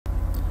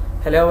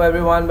Hello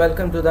everyone,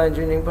 welcome to the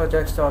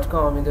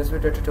theenggprojects.com. In this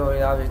video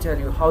tutorial I will tell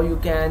you how you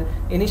can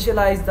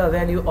initialize the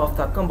value of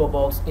the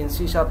ComboBox in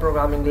C#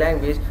 programming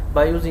language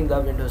by using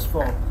the Windows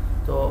form.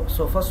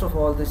 So first of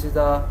all, this is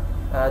the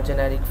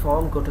generic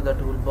form. Go to the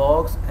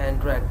toolbox and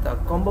drag the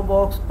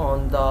ComboBox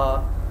on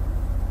the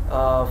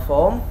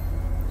form.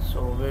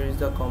 So where is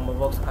the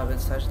ComboBox? I will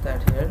search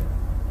that here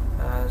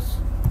as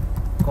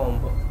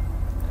combo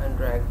and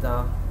drag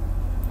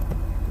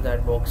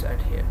that box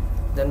at here.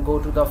 Then go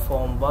to the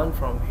form 1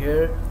 from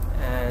here,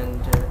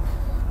 and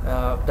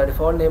the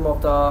default name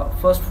of the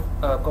first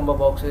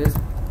ComboBox is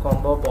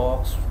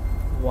ComboBox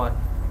 1.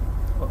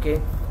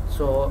 Okay,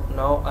 so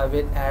now I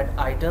will add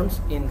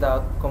items in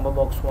the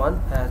ComboBox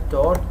 1 as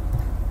dot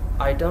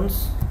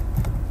items,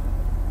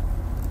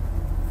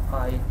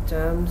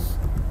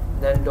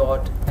 then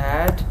dot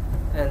add,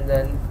 and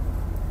then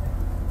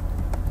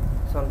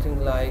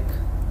something like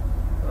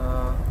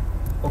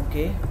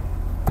okay,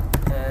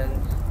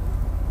 and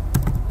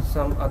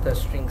some other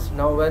strings.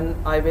 Now when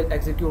I will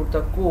execute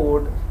the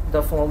code,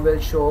 the form will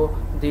show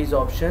these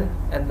options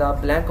and the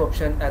blank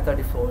option as the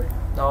default.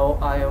 Now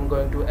I am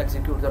going to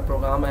execute the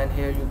program, and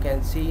here you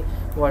can see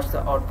what's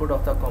the output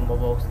of the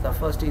ComboBox. The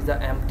first is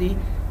the empty,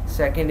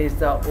 second is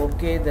the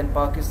OK, then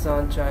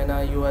Pakistan,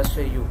 China,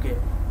 USA, UK.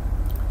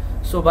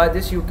 So by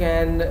this you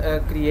can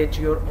create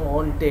your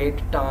own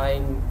date,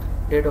 time,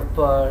 date of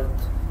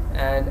birth,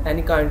 and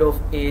any kind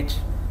of age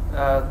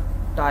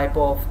type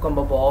of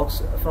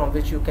ComboBox from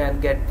which you can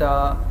get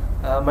the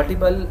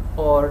multiple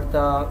or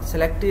the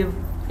selective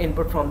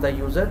input from the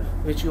user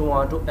which you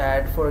want to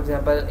add. For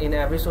example, in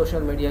every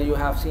social media you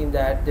have seen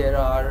that there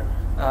are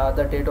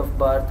the date of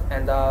birth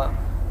and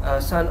the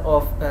son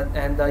of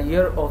and the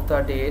year of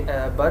the day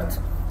birth.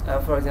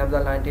 For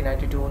example,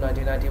 1992,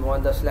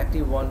 1991, the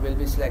selective one will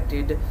be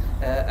selected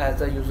as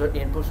the user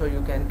input. So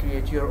you can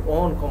create your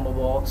own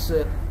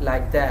ComboBox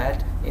like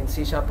that in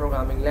C#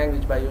 programming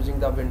language by using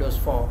the Windows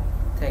form.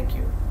 Thank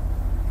you.